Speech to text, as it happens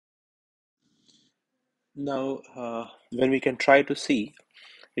Now, when we can try to see,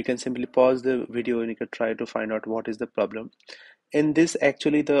 you can simply pause the video and you can try to find out what is the problem. In this,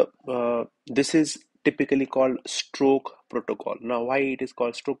 actually, this is typically called stroke protocol. Now, why it is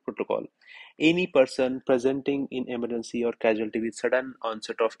called stroke protocol? Any person presenting in emergency or casualty with sudden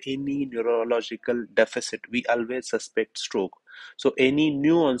onset of any neurological deficit, we always suspect stroke. So, any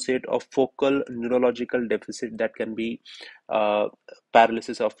new onset of focal neurological deficit, that can be uh,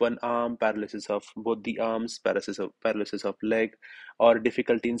 paralysis of one arm, paralysis of both the arms, paralysis of leg, or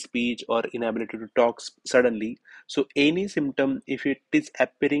difficulty in speech or inability to talk suddenly. So any symptom, if it is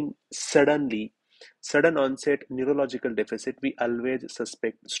appearing suddenly, sudden onset neurological deficit, we always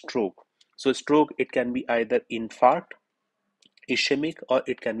suspect stroke. So stroke, it can be either infarct, ischemic, or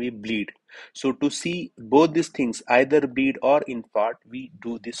it can be bleed. So to see both these things, either bleed or infarct, we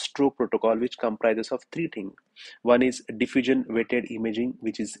do this stroke protocol, which comprises of three things. One is diffusion weighted imaging,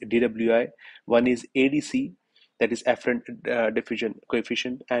 which is DWI. One is ADC, that is afferent diffusion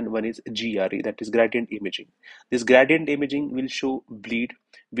coefficient, and one is GRE, that is gradient imaging. This gradient imaging will show bleed,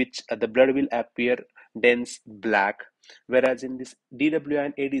 which the blood will appear dense black, whereas in this DWI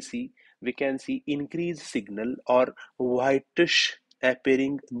and ADC, we can see increased signal or whitish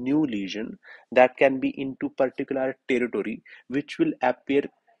appearing new lesion that can be into particular territory, which will appear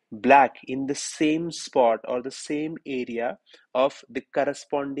black in the same spot or the same area of the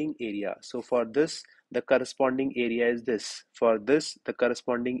corresponding area. So for this, the corresponding area is this. For this, the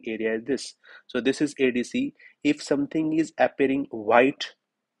corresponding area is this. So this is ADC. If something is appearing white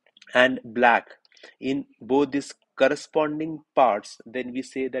and black in both these corresponding parts, then we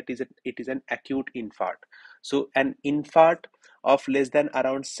say that it is an acute infarct. So an infarct of less than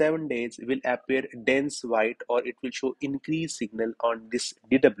around 7 days will appear dense white, or it will show increased signal on this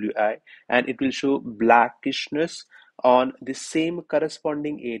DWI, and it will show blackishness on the same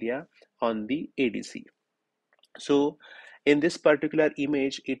corresponding area on the ADC. So in this particular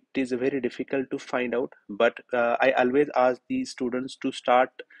image, it is very difficult to find out, but I always ask the students to start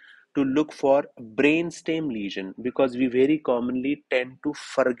to look for brainstem lesion, because we very commonly tend to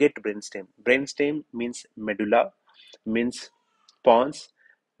forget brainstem. Brainstem means medulla, means pons,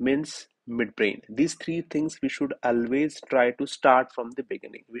 means midbrain. These three things we should always try to start from the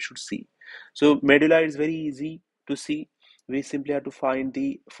beginning. We should see. So medulla is very easy to see. We simply have to find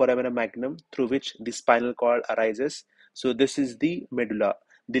the foramina magnum through which the spinal cord arises. So this is the medulla,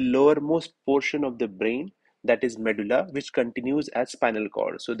 the lowermost portion of the brain, that is medulla, which continues as spinal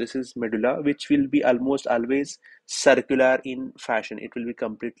cord. So this is medulla, which will be almost always circular in fashion. It will be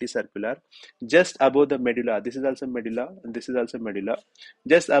completely circular. Just above the medulla, this is also medulla, and this is also medulla.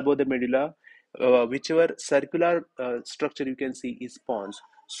 Just above the medulla, whichever circular structure you can see is pons.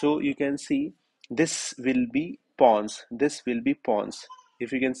 So you can see this will be pons. This will be pons.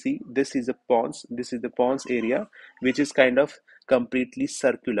 If you can see, this is a pons. This is the pons area, which is kind of completely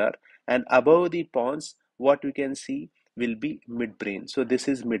circular. And above the pons, what we can see will be midbrain. So this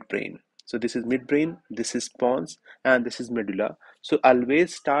is midbrain. So this is midbrain, this is pons, and this is medulla. So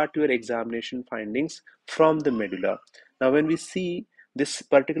always start your examination findings from the medulla. Now when we see this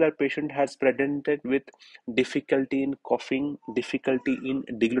particular patient has presented with difficulty in coughing, difficulty in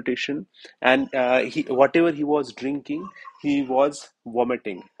deglutition, and whatever he was drinking, he was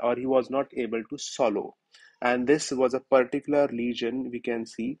vomiting, or he was not able to swallow. And this was a particular lesion. We can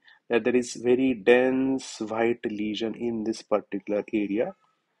see that there is very dense white lesion in this particular area,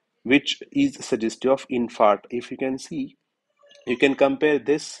 which is suggestive of infarct. If you can see, you can compare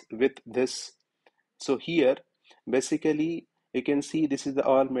this with this. So here, basically, you can see this is the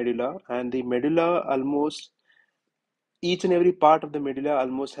all medulla, and the medulla, almost each and every part of the medulla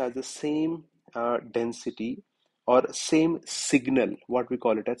almost has the same density or same signal, what we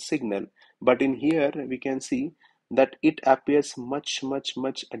call it as signal. But in here, we can see that it appears much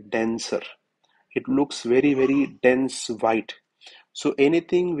denser. It looks very dense white. So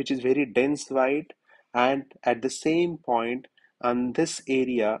anything which is very dense white, and at the same point on this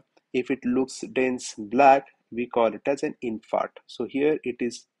area, if it looks dense black, we call it as an infarct. So here it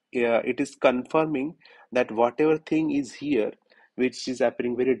is confirming that whatever thing is here, which is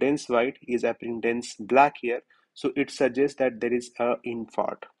appearing very dense white, is appearing dense black here. So it suggests that there is a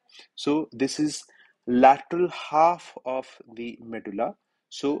infarct. So this is lateral half of the medulla.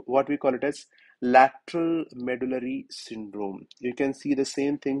 So what we call it as lateral medullary syndrome. You can see the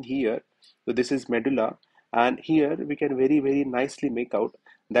same thing here. So this is medulla, and here we can very nicely make out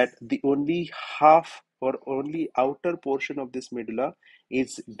that the only half or only outer portion of this medulla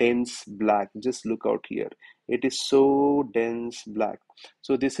is dense black. Just look out here. It is so dense black.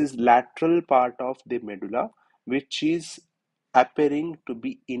 So this is lateral part of the medulla, which is appearing to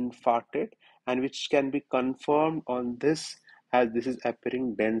be infarcted, and which can be confirmed on this as this is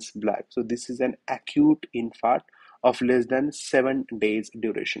appearing dense black. So this is an acute infarct of less than 7 days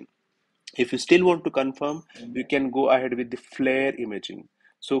duration. If you still want to confirm, you can go ahead with the flare imaging.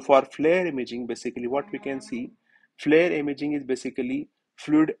 So for flare imaging, basically what we can see, flare imaging is basically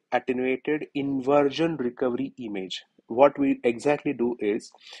fluid attenuated inversion recovery image. What we exactly do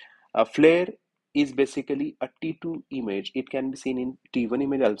is, a flare is basically a T2 image. It can be seen in T1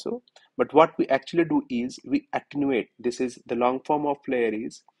 image also. But what we actually do is we attenuate. This is the long form of flare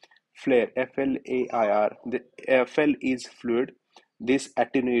is flare, FLAIR. The FL is fluid. This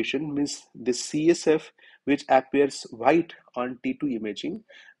attenuation means the CSF which appears white on T2 imaging,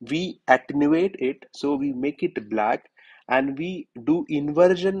 we attenuate it, so we make it black, and we do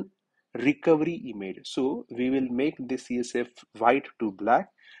inversion recovery image. So we will make the CSF white to black.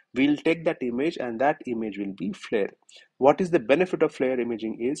 We'll take that image, and that image will be flare. What is the benefit of flare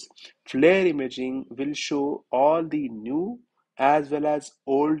imaging is, flare imaging will show all the new as well as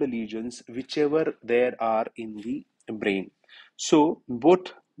old lesions whichever there are in the brain. So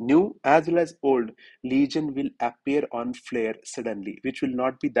both new as well as old lesion will appear on flare suddenly, which will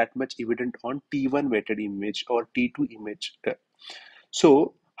not be that much evident on T1 weighted image or T2 image.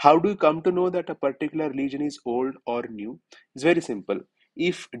 So how do you come to know that a particular lesion is old or new? It's very simple.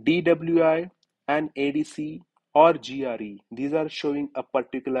 If DWI and ADC or GRE, these are showing a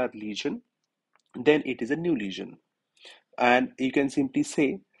particular lesion, then it is a new lesion. And you can simply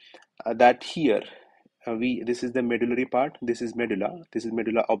say that here we this is the medullary part, this is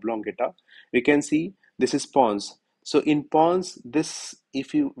medulla oblongata. We can see this is pons. So in pons, this,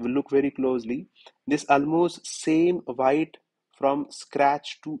 if you look very closely, this almost same white from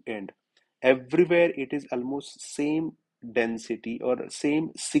scratch to end, everywhere it is almost same density or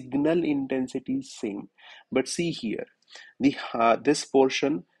same signal intensity is same. But see here, the this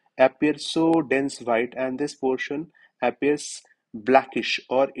portion appears so dense white, and this portion appears blackish,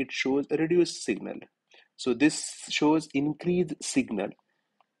 or it shows a reduced signal. So this shows increased signal.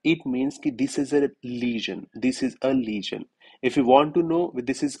 It means that this is a lesion. This is a lesion. If you want to know if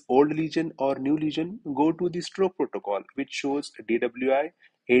this is old lesion or new lesion, go to the stroke protocol, which shows DWI,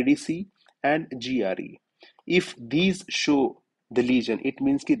 ADC, and GRE. If these show the lesion, it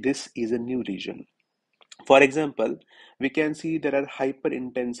means that this is a new lesion. For example, we can see there are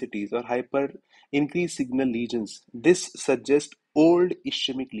hyperintensities or hyper increased signal lesions. This suggests old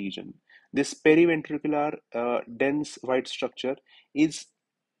ischemic lesion. This periventricular dense white structure is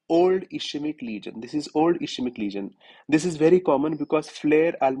old ischemic lesion. This is old ischemic lesion. This is very common because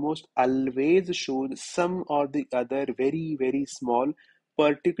flare almost always shows some or the other very, very small,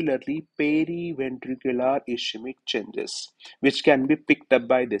 particularly periventricular ischemic changes, which can be picked up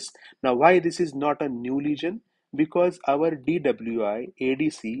by this. Now, why this is not a new lesion? Because our DWI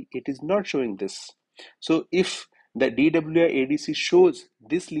ADC, it is not showing this. So if the DWI ADC shows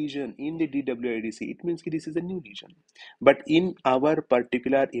this lesion in the DWI ADC, it means this is a new lesion. But in our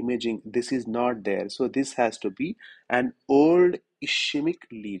particular imaging, this is not there. So this has to be an old ischemic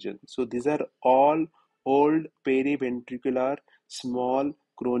lesion. So these are all old periventricular small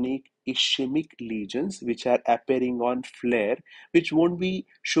chronic ischemic lesions which are appearing on flare, which won't be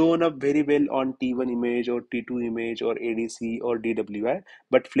shown up very well on T1 image or T2 image or ADC or DWI,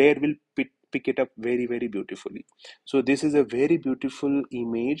 but flare will pick it up very, very beautifully. So this is a very beautiful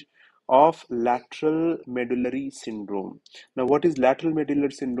image of lateral medullary syndrome. Now, what is lateral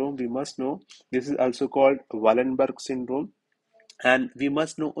medullary syndrome? We must know this is also called Wallenberg syndrome. And we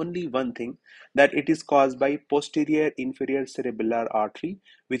must know only one thing, that it is caused by posterior inferior cerebellar artery,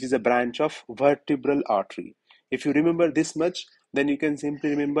 which is a branch of vertebral artery. If you remember this much, then you can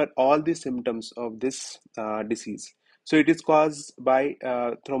simply remember all the symptoms of this disease. So it is caused by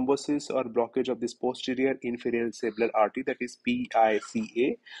thrombosis or blockage of this posterior inferior cerebellar artery, that is PICA.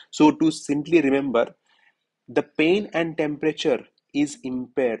 So to simply remember, the pain and temperature is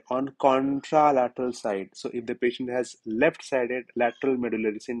impaired on contralateral side. So if the patient has left-sided lateral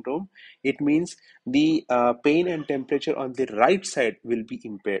medullary syndrome, it means the pain and temperature on the right side will be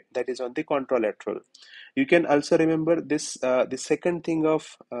impaired, that is on the contralateral. You can also remember this the second thing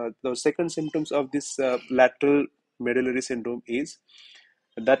of the second symptoms of this lateral medullary syndrome is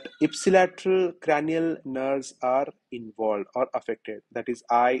that ipsilateral cranial nerves are involved or affected, that is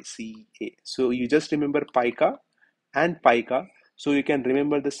ICA. So you just remember pica and pica, so you can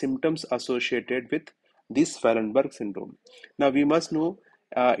remember the symptoms associated with this Wallenberg syndrome. Now we must know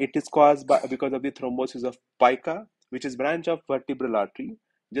it is caused by because of the thrombosis of pica, which is branch of vertebral artery.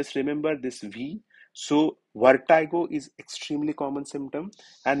 Just remember this V. So Vertigo is extremely common symptom,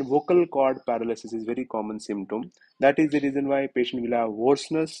 and vocal cord paralysis is very common symptom. That is the reason why patient will have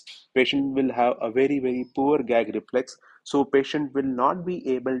hoarseness, patient will have a very poor gag reflex. So patient will not be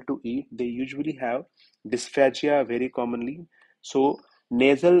able to eat. They usually have dysphagia very commonly. So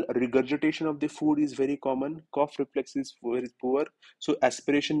nasal regurgitation of the food is very common. Cough reflex is very poor. So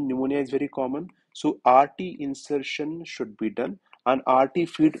aspiration pneumonia is very common. So RT insertion should be done and RT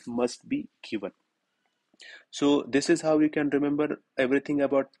feed must be given. So this is how you can remember everything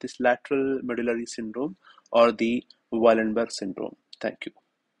about this lateral medullary syndrome or the Wallenberg syndrome. Thank you.